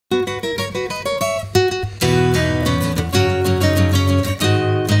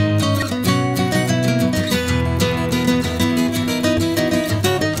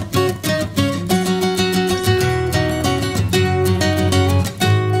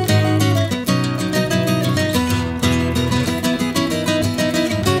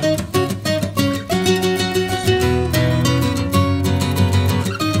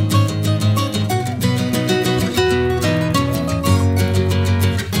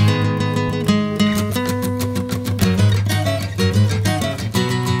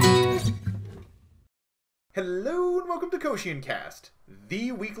KoshienCast,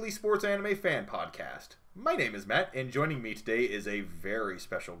 the weekly sports anime fan podcast. My name is Matt, and joining me today is a very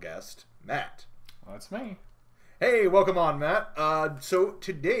special guest, Matt. Well, that's me. Hey, welcome on, Matt. So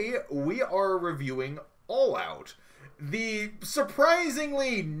today we are reviewing All Out, the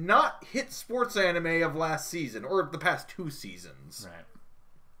surprisingly not hit sports anime of last season, or the past 2 seasons. Right.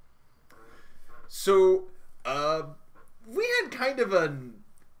 So, we had kind of an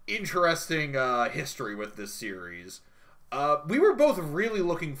interesting history with this series. We were both really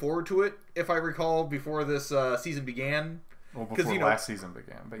looking forward to it, if I recall, before this season began. Well, before last season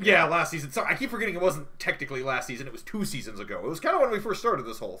began. But yeah, last season. Sorry, I keep forgetting it wasn't technically last season. It was 2 seasons ago. It was kind of when we first started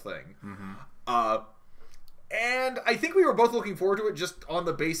this whole thing. Mm-hmm. And I think we were both looking forward to it just on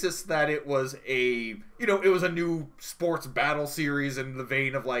the basis that it was it was a new sports battle series in the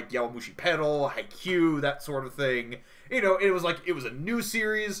vein of like Yowamushi Pedal, Haikyuu, that sort of thing. It was a new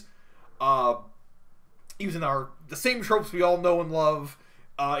series, using the same tropes we all know and love,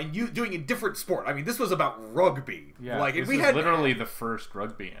 and doing a different sport. I mean, this was about rugby. Yeah, like, this is literally the first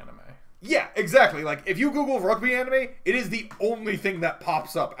rugby anime. Yeah, exactly. Like, if you Google rugby anime, it is the only thing that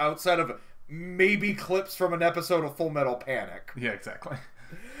pops up outside of maybe clips from an episode of Full Metal Panic. Yeah, exactly.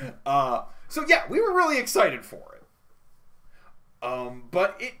 So yeah, we were really excited for it.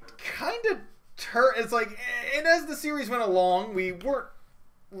 But it kind of it's like, and as the series went along, we weren't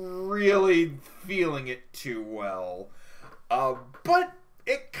really feeling it too well. But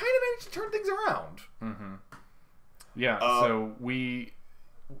it kind of managed to turn things around. Mm-hmm. Yeah, so we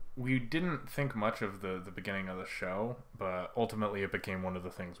didn't think much of the beginning of the show, but ultimately it became one of the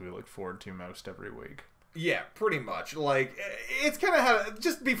things we look forward to most every week. Yeah, pretty much. Like, it's kind of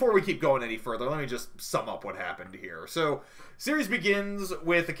just before we keep going any further, let me just sum up what happened here. So, series begins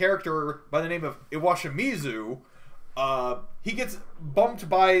with a character by the name of Iwashimizu. He gets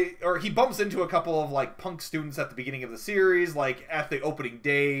he bumps into a couple of, like, punk students at the beginning of the series, like, at the opening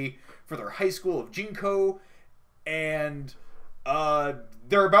day for their high school of Jinko, and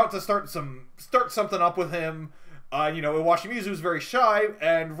they're about to start something up with him. Iwashimizu is very shy,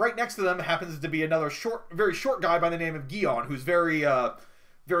 and right next to them happens to be another very short guy by the name of Gion, who's very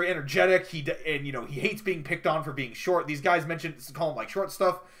energetic. He hates being picked on for being short. These guys call him like short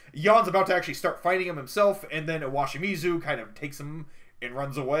stuff. Gion's about to actually start fighting him himself, and then Iwashimizu kind of takes him and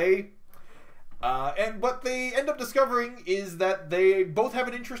runs away. And what they end up discovering is that they both have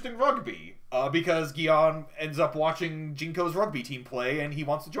an interest in rugby, because Gion ends up watching Jinko's rugby team play, and he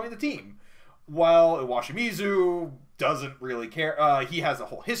wants to join the team. While Iwashimizu doesn't really care. He has a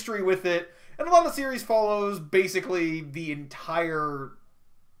whole history with it. And a lot of the series follows basically the entire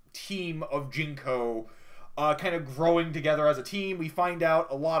team of Jinko kind of growing together as a team. We find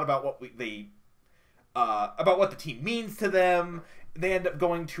out a lot about what about what the team means to them. They end up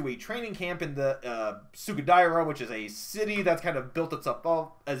going to a training camp in the Sugadaira, which is a city that's kind of built itself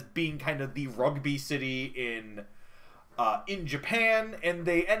up as being kind of the rugby city in Japan, and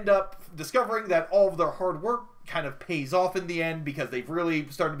they end up discovering that all of their hard work kind of pays off in the end because they've really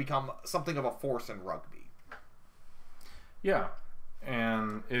started to become something of a force in rugby. Yeah,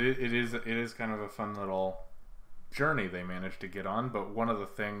 and it is kind of a fun little journey they managed to get on, but one of the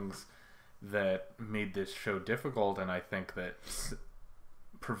things that made this show difficult, and I think that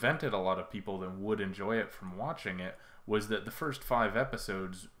prevented a lot of people that would enjoy it from watching it, was that the first 5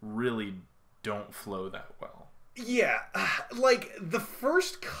 episodes really don't flow that well. Yeah, like the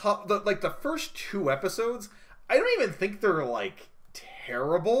first 2 episodes, I don't even think they're like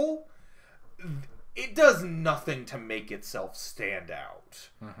terrible. It does nothing to make itself stand out.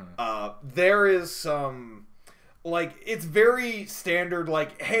 Mm-hmm. There is some, like, it's very standard,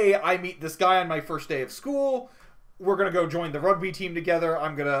 like, hey, I meet this guy on my first day of school, we're gonna go join the rugby team together,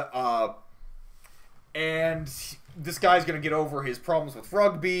 and this guy's gonna get over his problems with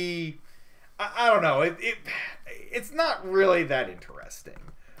rugby. I don't know, it's not really that interesting.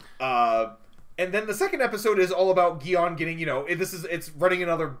 And then the second episode is all about Gion getting, it's running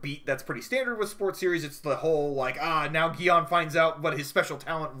another beat that's pretty standard with sports series. It's the whole, like, now Gion finds out what his special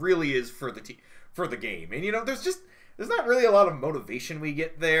talent really is for the game. And, there's not really a lot of motivation we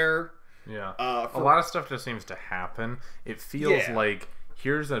get there. Yeah. A lot of stuff just seems to happen. It feels like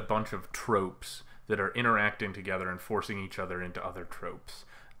here's a bunch of tropes that are interacting together and forcing each other into other tropes.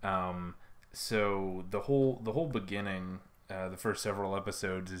 So the whole beginning, the first several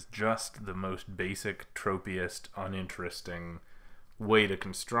episodes, is just the most basic, tropiest, uninteresting way to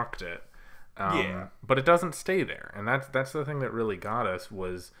construct it. But it doesn't stay there, and that's the thing that really got us.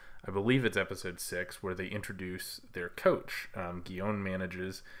 Was, I believe it's episode 6, where they introduce their coach. Gion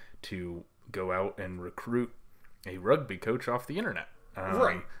manages to go out and recruit a rugby coach off the internet,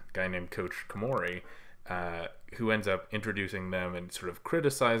 right? A guy named Coach Komori, who ends up introducing them and sort of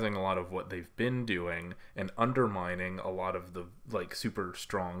criticizing a lot of what they've been doing and undermining a lot of the like super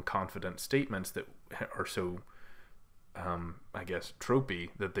strong, confident statements that are so, I guess, tropey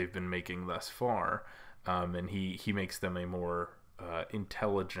that they've been making thus far. And he makes them a more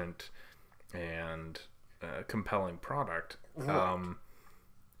intelligent and compelling product. Right.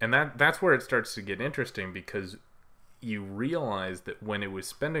 And that's where it starts to get interesting, because you realize that when it was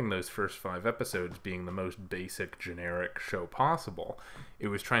spending those first 5 episodes being the most basic, generic show possible, it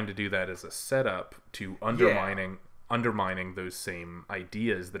was trying to do that as a setup to undermining those same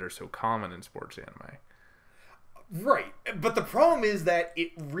ideas that are so common in sports anime. Right, but the problem is that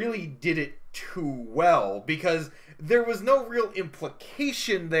it really did it too well, because there was no real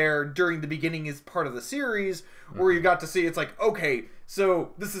implication there during the beginning as part of the series, where you got to see, it's like, okay,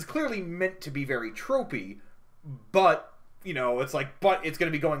 so this is clearly meant to be very tropey, but, you know, it's like, but it's going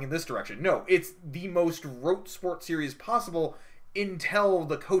to be going in this direction. No, it's the most rote sports series possible until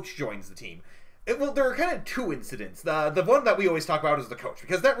the coach joins the team. Well, there are kind of 2 incidents. The one that we always talk about is the coach,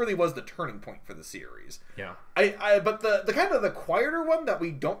 because that really was the turning point for the series. Yeah. But the kind of the quieter one that we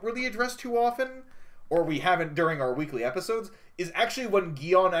don't really address too often, or we haven't during our weekly episodes, is actually when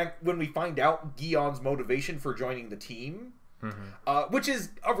we find out Gion's motivation for joining the team, which is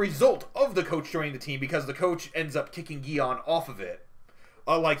a result of the coach joining the team, because the coach ends up kicking Gion off of it.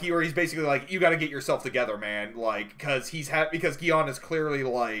 He's basically like, you got to get yourself together, man. Like, because Gion is clearly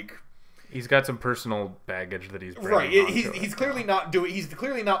like, he's got some personal baggage that he's right. He's clearly not doing. He's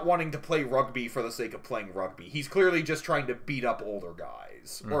clearly not wanting to play rugby for the sake of playing rugby. He's clearly just trying to beat up older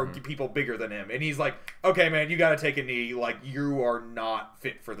guys or people bigger than him. And he's like, okay, man, you got to take a knee. Like, you are not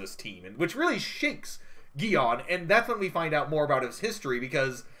fit for this team, and which really shakes Gion. And that's when we find out more about his history,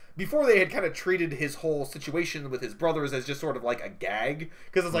 because before they had kind of treated his whole situation with his brothers as just sort of like a gag,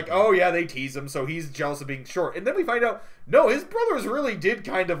 because it's like, oh yeah, they tease him, so he's jealous of being short. And then we find out, no, his brothers really did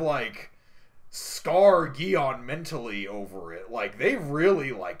kind of like scar Gion mentally over it. Like, they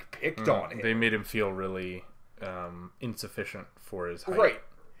really like picked on him. They made him feel really insufficient for his height. Right.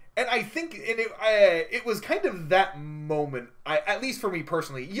 And I think it was kind of that moment, at least for me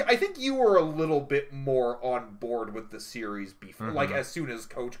personally, I think you were a little bit more on board with the series before, like as soon as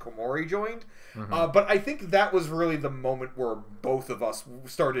Coach Komori joined. But I think that was really the moment where both of us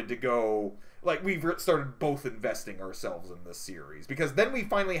started to go, like, we started both investing ourselves in this series, because then we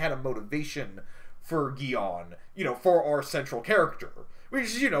finally had a motivation for Gion, you know, for our central character,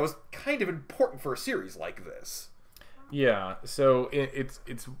 which, you know, is kind of important for a series like this. Yeah, so it's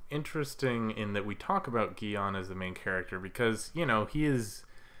interesting in that we talk about Gion as the main character because, you know, he is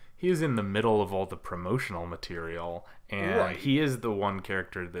in the middle of all the promotional material, and he is the one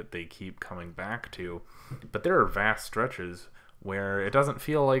character that they keep coming back to. But there are vast stretches where it doesn't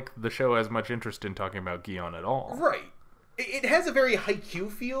feel like the show has much interest in talking about Gion at all. Right. It has a very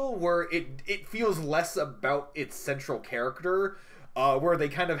Haikyuu feel, where it feels less about its central character, where they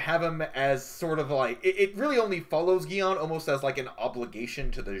kind of have him as sort of like, it really only follows Gion almost as like an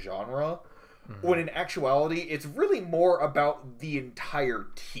obligation to the genre, when in actuality it's really more about the entire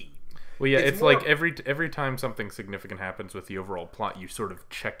team. Well, yeah, it's like every time something significant happens with the overall plot, you sort of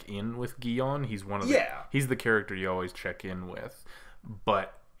check in with Gion. He's one of he's the character you always check in with,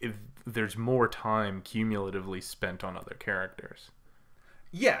 but if there's more time cumulatively spent on other characters.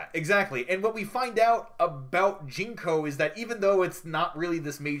 Yeah, exactly. And what we find out about Jinko is that even though it's not really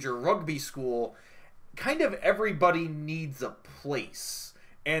this major rugby school, kind of everybody needs a place.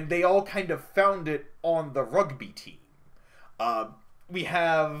 And they all kind of found it on the rugby team. We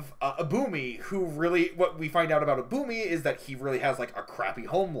have Abumi, who really, what we find out about Abumi is that he really has like a crappy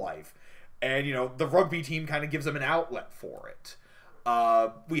home life. And, you know, the rugby team kind of gives him an outlet for it.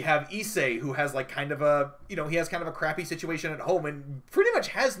 We have Issei, who has like kind of a, you know, he has kind of a crappy situation at home and pretty much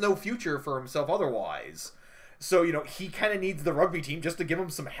has no future for himself otherwise. So, you know, he kind of needs the rugby team just to give him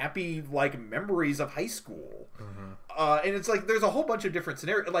some happy, like, memories of high school. And it's like, there's a whole bunch of different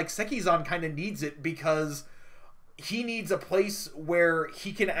scenarios. Like, Sekizan kind of needs it because he needs a place where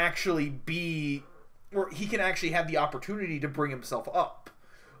he can actually be, where he can actually have the opportunity to bring himself up.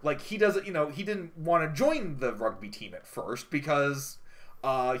 Like, he doesn't, you know, he didn't want to join the rugby team at first because,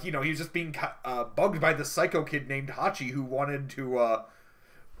 you know, he was just being bugged by the psycho kid named Hachi who wanted to,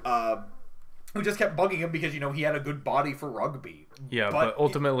 who just kept bugging him because, you know, he had a good body for rugby. Yeah, but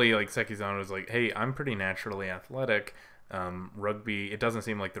ultimately, like, Sekizan was like, hey, I'm pretty naturally athletic. Rugby, it doesn't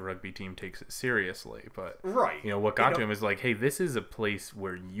seem like the rugby team takes it seriously, but you know what got to him is like, hey, this is a place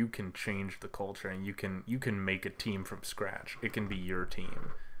where you can change the culture and you can make a team from scratch. It can be your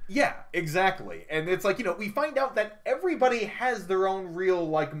team. Yeah, exactly. And it's like, you know, we find out that everybody has their own real,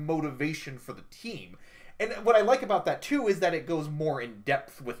 like, motivation for the team. And what I like about that too is that it goes more in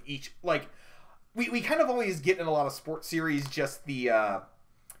depth with each. Like, we kind of always get in a lot of sports series just the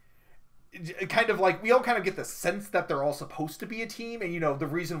kind of like, we all kind of get the sense that they're all supposed to be a team, and the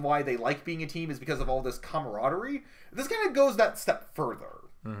reason why they like being a team is because of all this camaraderie. This kind of goes that step further.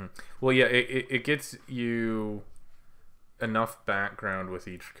 Mm-hmm. Well, yeah, it gets you enough background with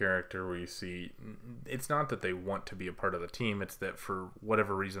each character where you see it's not that they want to be a part of the team, it's that for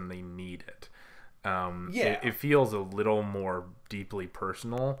whatever reason they need it. It feels a little more deeply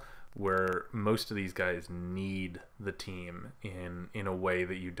personal, where most of these guys need the team in a way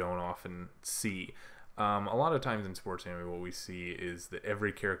that you don't often see. A lot of times in sports anime, what we see is that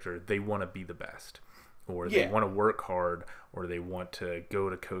every character, they want to be the best, or they want to work hard, or they want to go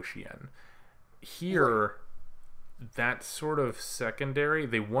to Koshien. Here, that's sort of secondary.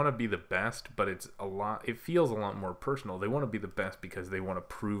 They want to be the best, but it feels a lot more personal. They want to be the best because they want to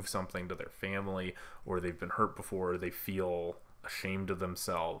prove something to their family, or they've been hurt before, or they feel ashamed of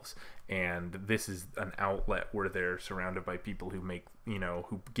themselves, and this is an outlet where they're surrounded by people who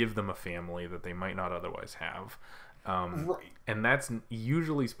who give them a family that they might not otherwise have. And that's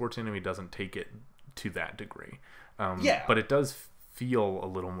usually, sports anime doesn't take it to that degree. But it does feel a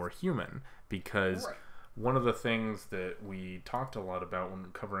little more human, because one of the things that we talked a lot about when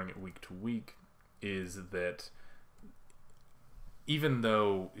covering it week to week is that even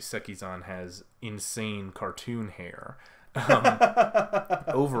though Seki-san has insane cartoon hair,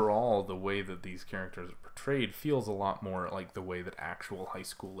 overall, the way that these characters are portrayed feels a lot more like the way that actual high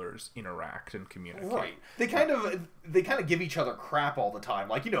schoolers interact and communicate. Right. They kind of give each other crap all the time.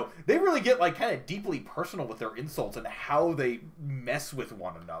 Like, they really get like kind of deeply personal with their insults and how they mess with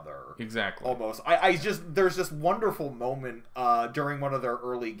one another. Exactly. Almost. There's this wonderful moment during one of their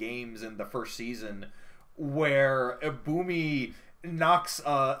early games in the first season where Ibumi knocks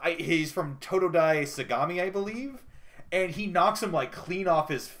he's from Totodai Sagami, I believe. And he knocks him like clean off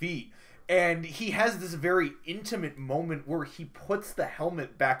his feet. And he has this very intimate moment where he puts the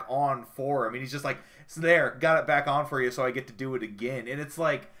helmet back on for him. And he's just like, it's there, got it back on for you so I get to do it again. And it's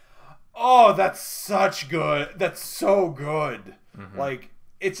like, oh, that's such good. That's so good. Mm-hmm. Like,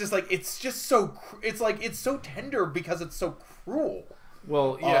 it's just like, it's so tender because it's so cruel.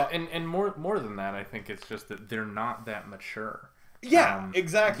 Well, yeah, and more than that, I think it's just that they're not that mature. Yeah,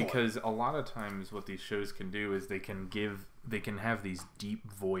 exactly. Because a lot of times what these shows can do is they can have these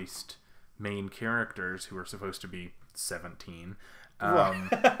deep voiced main characters who are supposed to be 17,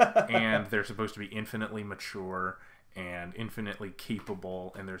 and they're supposed to be infinitely mature and infinitely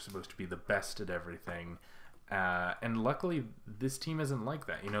capable, and they're supposed to be the best at everything. And luckily, this team isn't like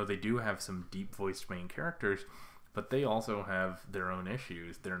that. They do have some deep voiced main characters, but they also have their own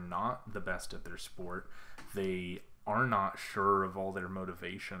issues. They're not the best at their sport. They are not sure of all their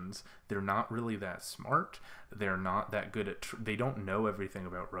motivations. They're not really that smart. They're not that good at they don't know everything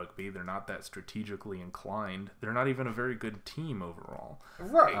about rugby. They're not that strategically inclined. They're not even a very good team overall.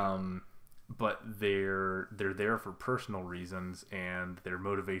 Right. But they're there for personal reasons, and their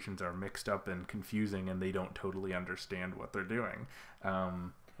motivations are mixed up and confusing, and they don't totally understand what they're doing.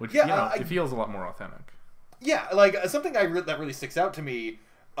 Which it feels a lot more authentic. Yeah, like something that really sticks out to me.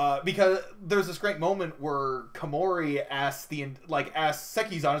 Because there's this great moment where Komori asks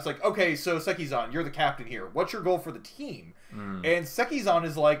Seki-san, it's like, okay, so Seki-san, you're the captain here. What's your goal for the team? And Seki-san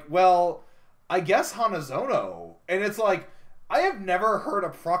is like, well, I guess Hanazono. And it's like, I have never heard a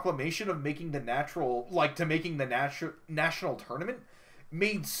proclamation of making the national tournament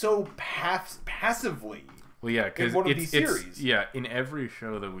made so passively. Well, yeah, because it's in every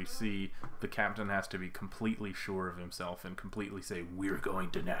show that we see, the captain has to be completely sure of himself and completely say, "We're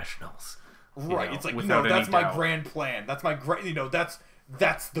going to nationals." Right? It's like, that's my grand plan. That's my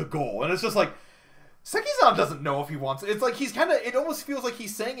that's the goal. And it's just like, Seki-san doesn't know if he wants it. It's like it almost feels like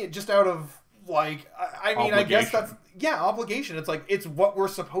he's saying it just out of like, I mean, I guess that's obligation. It's like, it's what we're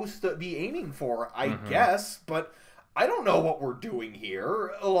supposed to be aiming for, I guess, but I don't know what we're doing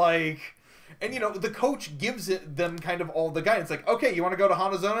here. Like. And, the coach gives them kind of all the guidance. Like, okay, you want to go to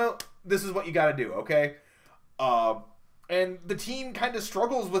Hanazono? This is what you got to do, okay? And the team kind of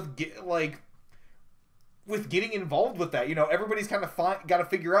struggles with getting involved with that. Everybody's kind of got to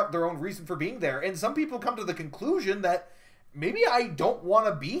figure out their own reason for being there. And some people come to the conclusion that maybe I don't want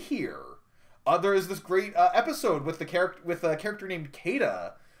to be here. There is this great episode with a character named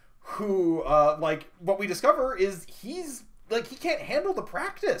Keita, who, what we discover is he can't handle the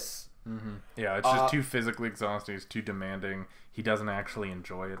practice. Mm-hmm. Yeah, it's just too physically exhausting. It's too demanding. He doesn't actually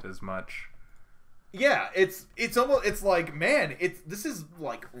enjoy it as much. Yeah, it's almost, it's like, man, this is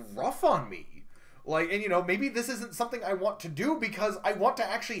like rough on me. Like, and maybe this isn't something I want to do because I want to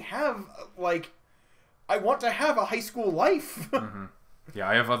actually have I want to have a high school life. Mm-hmm. Yeah,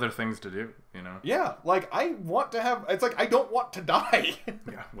 I have other things to do, Yeah, like, I want to have... It's like, I don't want to die.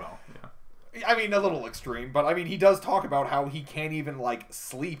 Yeah, well, yeah. I mean, a little extreme, but I mean, he does talk about how he can't even, like,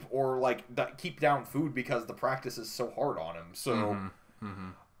 sleep or, like, keep down food because the practice is so hard on him. So, mm-hmm.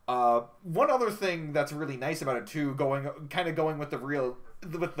 Mm-hmm. One other thing that's really nice about it, too, going with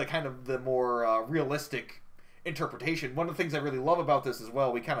the more realistic interpretation. One of the things I really love about this as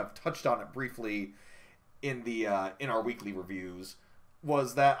well, we kind of touched on it briefly in our weekly reviews,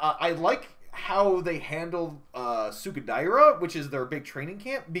 was that I like how they handled Sukudaira, which is their big training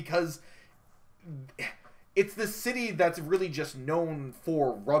camp, because it's this city that's really just known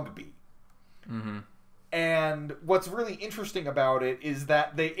for rugby. Mm-hmm. And what's really interesting about it is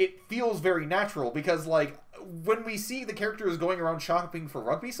that it feels very natural, because, like, when we see the characters going around shopping for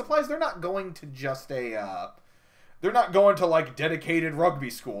rugby supplies, they're not going to just they're not going to, like, dedicated rugby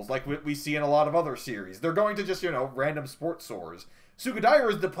schools like we see in a lot of other series. They're going to just, random sports stores.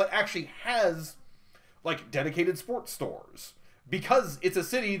 Sukudaira actually has, like, dedicated sports stores, because it's a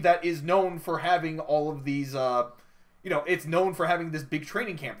city that is known for having all of these, it's known for having this big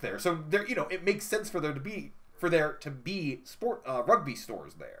training camp there. So there, it makes sense for there to be sport rugby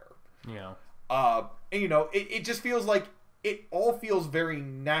stores there. Yeah. And it just feels like it all feels very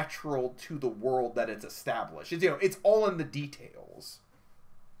natural to the world that it's established. It's all in the details.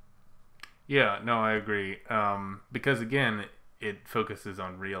 Yeah, no, I agree. Because again, it focuses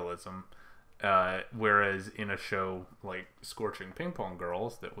on realism. Whereas in a show like Scorching Ping Pong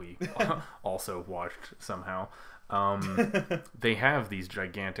Girls that we also watched somehow, they have these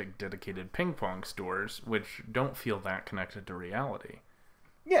gigantic dedicated ping pong stores which don't feel that connected to reality.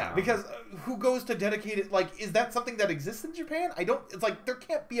 Yeah, because who goes to dedicated, like, is that something that exists in Japan? It's like, there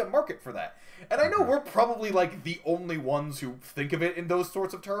can't be a market for that. And I know we're probably, like, the only ones who think of it in those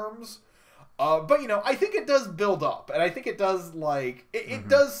sorts of terms. But, I think it does build up, and I think it does, like, it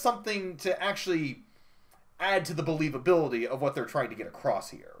does something to actually add to the believability of what they're trying to get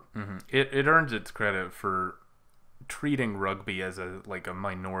across here. Mm-hmm. It earns its credit for treating rugby as a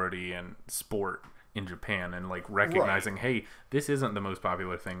minority and sport in Japan, and, like, recognizing, hey, this isn't the most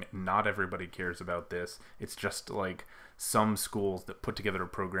popular thing. Not everybody cares about this. It's just, like, some schools that put together a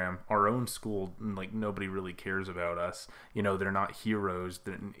program. Our own school, like, nobody really cares about us. They're not heroes.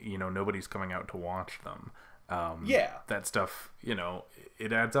 Nobody's coming out to watch them. That stuff,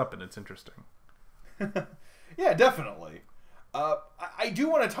 it adds up, and it's interesting. Yeah, definitely. I do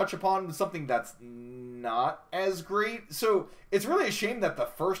want to touch upon something that's not as great. So it's really a shame that the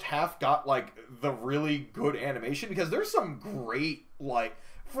first half got, like, the really good animation, because there's some great, like,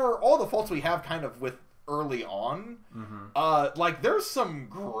 for all the faults we have kind of with early on, like, there's some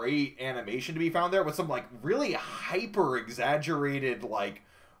great animation to be found there with some, like, really hyper exaggerated, like,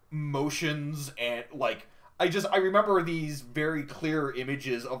 motions, and, like, I remember these very clear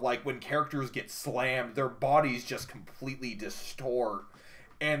images of, like, when characters get slammed, their bodies just completely distort,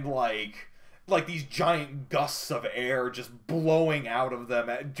 and, like these giant gusts of air just blowing out of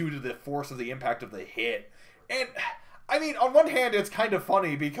them due to the force of the impact of the hit. And, I mean, on one hand, it's kind of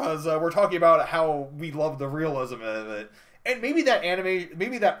funny, because we're talking about how we love the realism of it, and maybe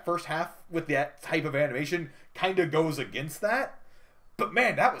that first half with that type of animation kind of goes against that. But,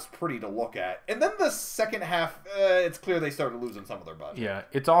 man, that was pretty to look at. And then the second half, it's clear they started losing some of their budget. Yeah,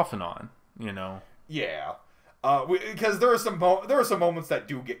 it's off and on, Yeah. Because there are some moments that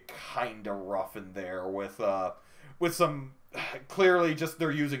do get kind of rough in there with some... Clearly, just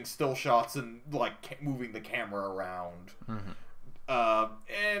they're using still shots and, like, moving the camera around.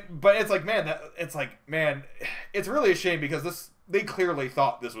 But it's like, man, it's really a shame, because they clearly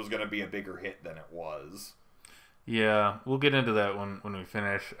thought this was going to be a bigger hit than it was. Yeah, we'll get into that when we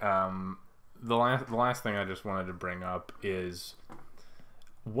finish. The last thing I just wanted to bring up is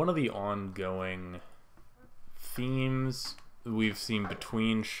one of the ongoing themes we've seen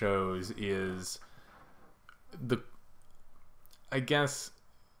between shows is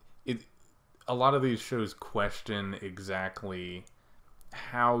a lot of these shows question exactly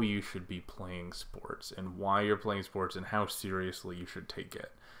how you should be playing sports and why you're playing sports and how seriously you should take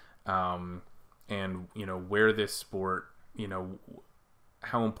it. And, where this sport,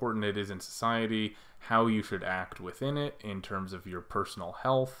 how important it is in society, how you should act within it in terms of your personal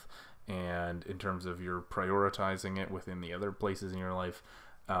health and in terms of your prioritizing it within the other places in your life.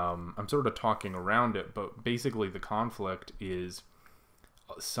 I'm sort of talking around it, but basically the conflict is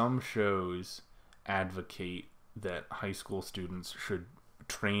some shows advocate that high school students should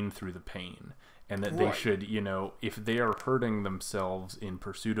train through the pain. And that they should, if they are hurting themselves in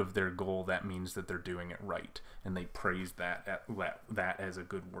pursuit of their goal, that means that they're doing it right. And they praise that as a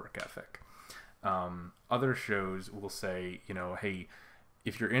good work ethic. Other shows will say, you know, hey,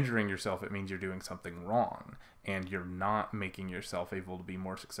 if you're injuring yourself, it means you're doing something wrong, and you're not making yourself able to be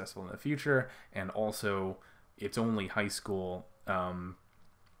more successful in the future. And also, it's only high school.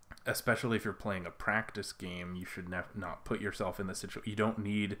 Especially if you're playing a practice game, you should not put yourself in the situation. You don't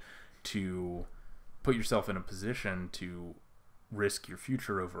need to put yourself in a position to risk your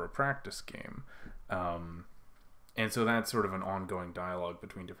future over a practice game. And so that's sort of an ongoing dialogue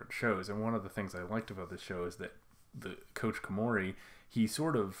between different shows. And one of the things I liked about this show is that the Coach Komori, he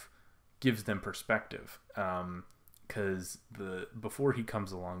sort of gives them perspective. Because before he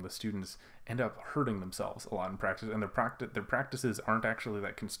comes along, the students end up hurting themselves a lot in practice, and their practices aren't actually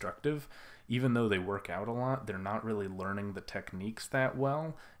that constructive. Even though they work out a lot, they're not really learning the techniques that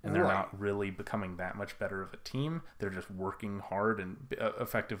well, and they're not really becoming that much better of a team. They're just working hard and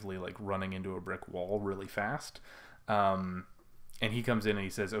effectively like running into a brick wall really fast. And he comes in and he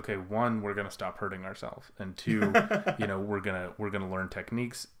says, okay, 1, we're gonna stop hurting ourselves, and 2, you know, we're gonna learn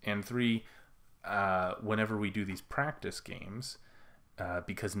techniques, and 3, whenever we do these practice games,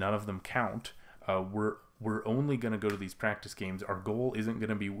 because none of them count, we're only going to go to these practice games. Our goal isn't going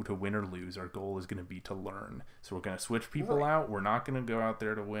to be to win or lose. Our goal is going to be to learn. So we're going to switch people out. We're not going to go out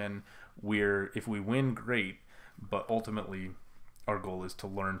there to win. If we win, great, but ultimately our goal is to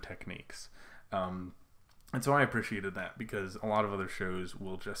learn techniques. And so I appreciated that, because a lot of other shows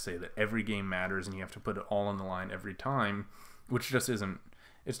will just say that every game matters and you have to put it all on the line every time, which just isn't.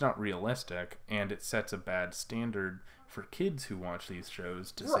 It's not realistic, and it sets a bad standard for kids who watch these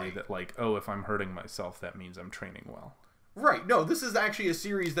shows to say that, like, oh, if I'm hurting myself, that means I'm training well. Right. No, this is actually a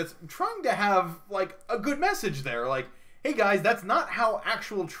series that's trying to have, like, a good message there. Like, hey, guys, that's not how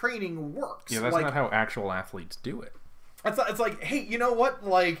actual training works. Yeah, that's like, not how actual athletes do it. It's like, hey, you know what?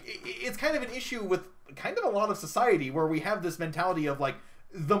 Like, it's kind of an issue with kind of a lot of society where we have this mentality of, like,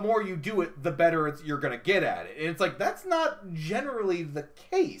 the more you do it, the better you're going to get at it. And it's like, that's not generally the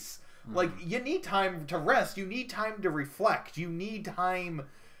case. Like, you need time to rest. You need time to reflect. You need time.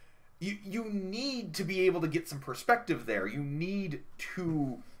 You need to be able to get some perspective there. You need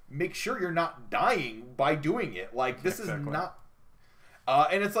to make sure you're not dying by doing it. Like, this is not...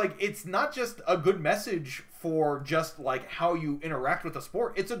 and it's like, it's not just a good message for just, like, how you interact with the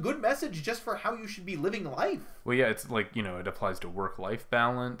sport. It's a good message just for how you should be living life. Well, yeah, it's like, you know, it applies to work-life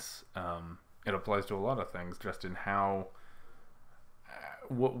balance. It applies to a lot of things, just in how...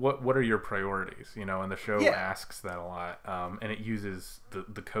 What are your priorities, you know? And the show asks that a lot, and it uses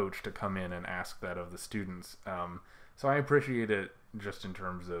the coach to come in and ask that of the students. So I appreciate it just in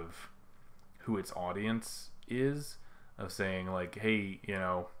terms of who its audience is, of saying, like, hey, you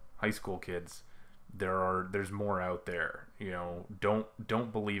know, high school kids, there's more out there. You know,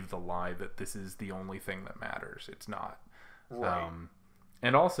 don't believe the lie that this is the only thing that matters. It's not. Right.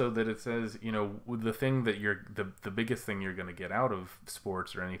 And also that it says, you know, the thing that the biggest thing you're going to get out of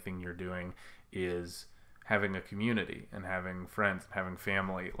sports or anything you're doing is having a community and having friends and having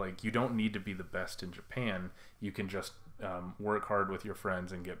family. Like, you don't need to be the best in Japan. You can just work hard with your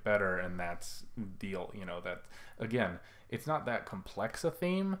friends and get better, and that's deal. You know, that, again, it's not that complex a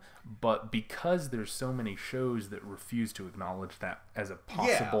theme, but because there's so many shows that refuse to acknowledge that as a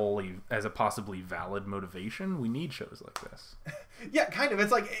possibly valid motivation, we need shows like this. Yeah, kind of.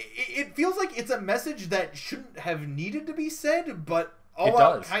 It's like, it feels like it's a message that shouldn't have needed to be said, but it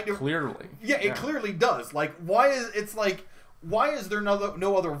does, kind of clearly. Yeah, it clearly does. Like, why is there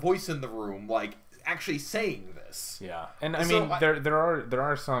no other voice in the room, like, actually saying this? Yeah, and I mean, there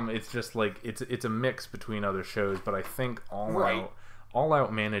are some. It's just like it's a mix between other shows, but I think All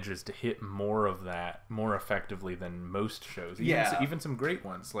Out manages to hit more of that more effectively than most shows. Even some great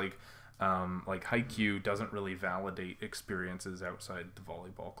ones like Haikyuu doesn't really validate experiences outside the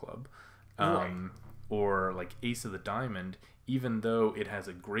volleyball club, or like Ace of the Diamond. Even though it has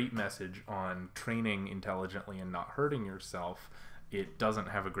a great message on training intelligently and not hurting yourself, it doesn't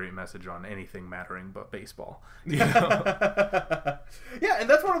have a great message on anything mattering but baseball. You know? Yeah, and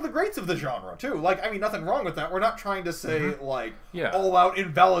that's one of the greats of the genre, too. Like, I mean, nothing wrong with that. We're not trying to say, All Out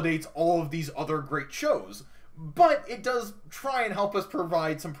invalidates all of these other great shows. But it does try and help us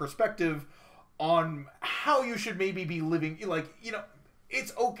provide some perspective on how you should maybe be living. Like, you know,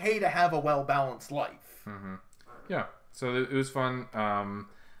 it's okay to have a well-balanced life. Mm-hmm. Yeah, so it was fun.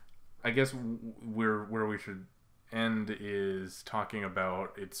 I guess where we should end is talking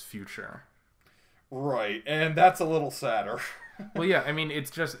about its future. Right, and that's a little sadder. Well, yeah, I mean,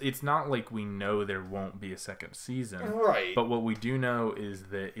 it's not like we know there won't be a second season. Right. But what we do know is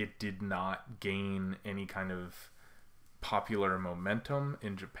that it did not gain any kind of popular momentum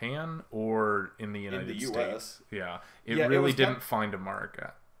in Japan or in the United States. US. Yeah. It really didn't find a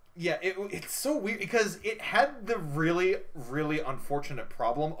market. Yeah, it's so weird because it had the really, really unfortunate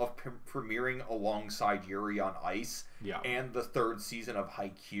problem of premiering alongside Yuri on Ice and the third season of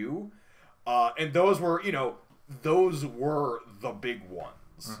Haikyuu. And those were, those were the big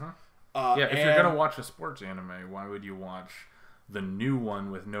ones. If you're going to watch a sports anime, why would you watch the new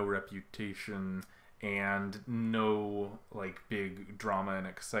one with no reputation and no big drama and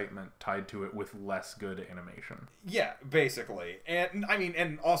excitement tied to it with less good animation? Yeah, basically. And I mean,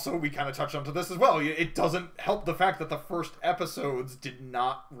 and also we kind of touched onto this as well. It doesn't help the fact that the first episodes did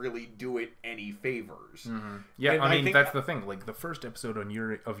not really do it any favors. Yeah, and I mean that's the thing. Like the first episode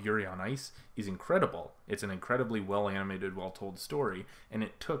of Yuri on Ice is incredible. It's an incredibly well animated, well told story, and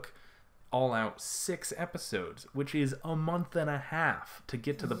it took all out 6 episodes, which is a month and a half to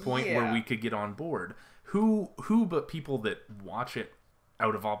get to the point where we could get on board. Who but people that watch it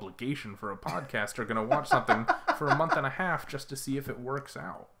out of obligation for a podcast are going to watch something for a month and a half just to see if it works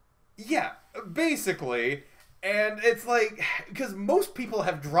out? Yeah, basically. And it's like, because most people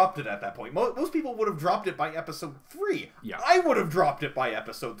have dropped it at that point. Most people would have dropped it by episode 3. Yeah. I would have dropped it by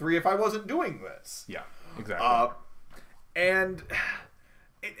episode 3 if I wasn't doing this. Yeah, exactly. And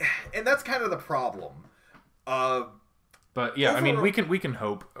that's kind of the problem. But yeah, I mean, we can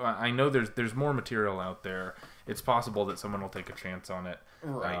hope. I know there's more material out there. It's possible that someone will take a chance on it.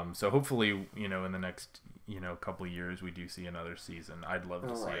 Right. So hopefully, in the next couple of years, we do see another season. I'd love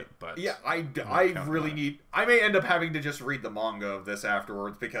to see it, but yeah, I really need. I may end up having to just read the manga of this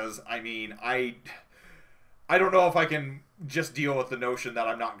afterwards because I mean I don't know if I can just deal with the notion that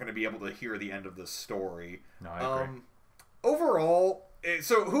I'm not going to be able to hear the end of this story. No, I agree. Overall,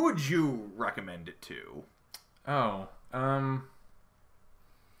 so who would you recommend it to? I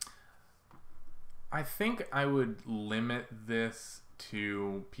think I would limit this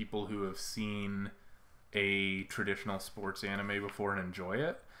to people who have seen a traditional sports anime before and enjoy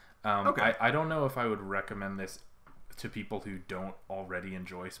it. Okay. I don't know if I would recommend this to people who don't already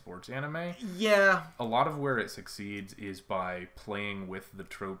enjoy sports anime. Yeah. A lot of where it succeeds is by playing with the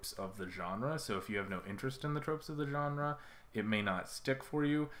tropes of the genre. So if you have no interest in the tropes of the genre, it may not stick for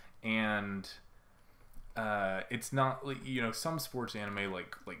you. And it's not some sports anime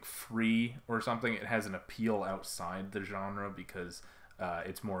like Free or something, it has an appeal outside the genre because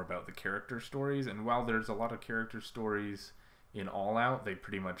it's more about the character stories. And while there's a lot of character stories in All Out, they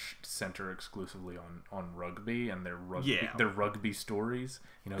pretty much center exclusively on rugby and their rugby stories.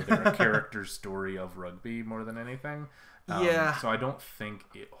 They're a character story of rugby more than anything. So I don't think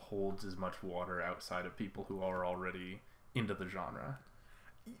it holds as much water outside of people who are already into the genre.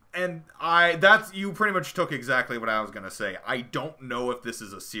 And you pretty much took exactly what I was going to say. I don't know if this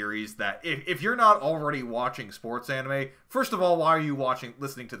is a series that, if you're not already watching sports anime, first of all, why are you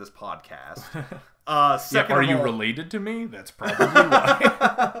listening to this podcast? Second are you related to me? That's probably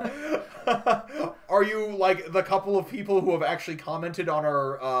why. Are you like the couple of people who have actually commented on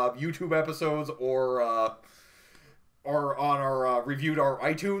our YouTube episodes or on our reviewed our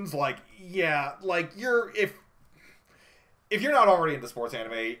iTunes? If you're not already into sports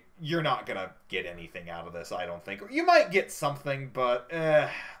anime, you're not going to get anything out of this, I don't think. You might get something, but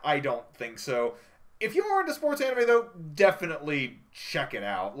I don't think so. If you are into sports anime, though, definitely check it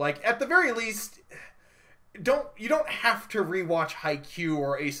out. At the very least, you don't have to rewatch Haikyuu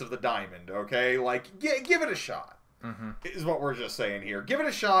or Ace of the Diamond, okay? Give it a shot, is what we're just saying here. Give it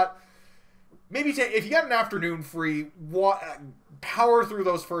a shot. Maybe if you got an afternoon free, power through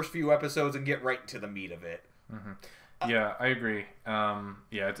those first few episodes and get right into the meat of it. Yeah, I agree.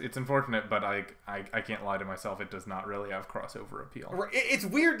 It's unfortunate, but I can't lie to myself. It does not really have crossover appeal. It's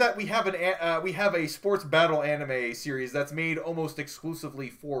weird that we have a sports battle anime series that's made almost exclusively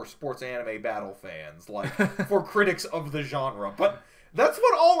for sports anime battle fans, for critics of the genre. But that's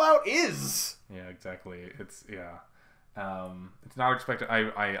what All Out is. Yeah, exactly. It's not expected.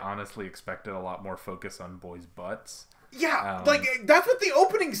 I honestly expected a lot more focus on boys' butts. Yeah, that's what the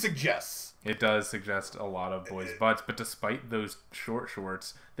opening suggests. It does suggest a lot of boys' butts, but despite those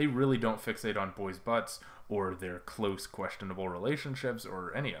shorts, they really don't fixate on boys' butts or their close, questionable relationships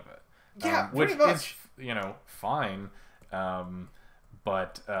or any of it. Yeah, which much. is, fine,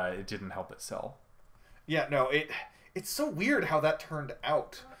 but it didn't help it sell. Yeah, no, it's so weird how that turned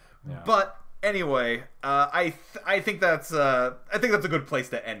out. Yeah. But anyway, I think that's a good place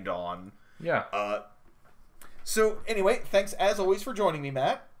to end on. Yeah. So anyway, thanks as always for joining me,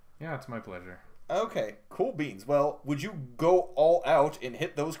 Matt. Yeah, it's my pleasure. Okay, cool beans. Well, would you go all out and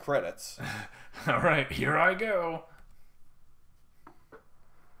hit those credits? All right, here I go.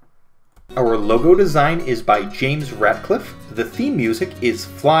 Our logo design is by James Ratcliffe. The theme music is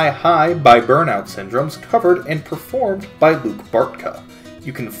Fly High by Burnout Syndromes, covered and performed by Luke Bartka.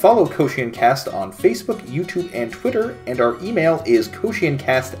 You can follow KoshienCast on Facebook, YouTube, and Twitter, and our email is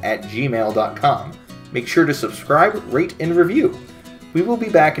kosiencast@gmail.com. Make sure to subscribe, rate, and review. We will be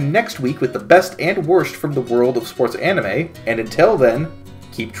back next week with the best and worst from the world of sports anime, and until then,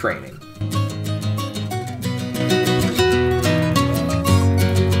 keep training.